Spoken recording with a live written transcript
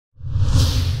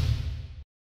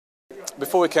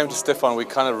Before we came to Stefan, we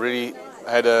kind of really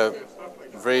had a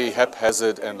very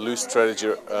haphazard and loose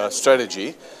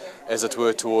strategy, as it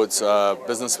were, towards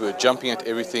business. We were jumping at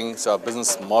everything, so our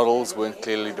business models weren't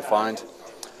clearly defined.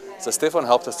 So Stefan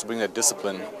helped us to bring that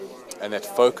discipline and that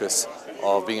focus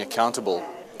of being accountable,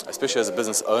 especially as a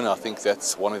business owner. I think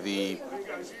that's one of the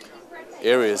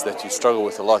areas that you struggle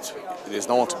with a lot. There's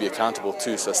no one to be accountable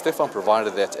to, so Stefan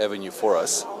provided that avenue for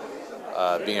us,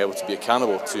 being able to be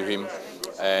accountable to him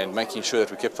and making sure that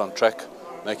we kept on track,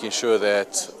 making sure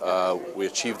that we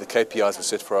achieved the KPIs we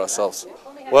set for ourselves.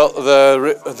 Well,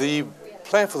 the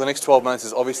plan for the next 12 months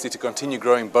is obviously to continue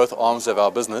growing both arms of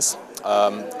our business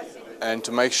and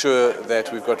to make sure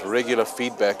that we've got regular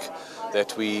feedback,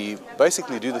 that we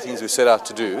basically do the things we set out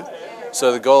to do.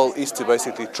 So the goal is to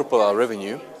basically triple our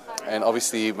revenue and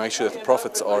obviously make sure that the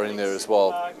profits are in there as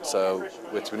well. So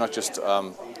we're not just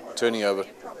turning over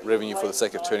revenue for the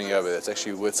sake of turning over. That's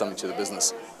actually worth something to the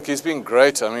business. He's been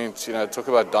great. I mean, talk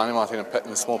about dynamite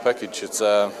in a small package. It's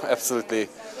absolutely.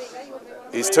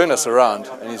 He's turned us around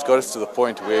and he's got us to the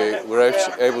point where we're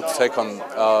actually able to take on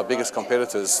our biggest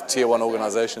competitors, tier 1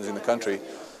 organizations in the country,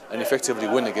 and effectively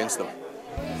win against them.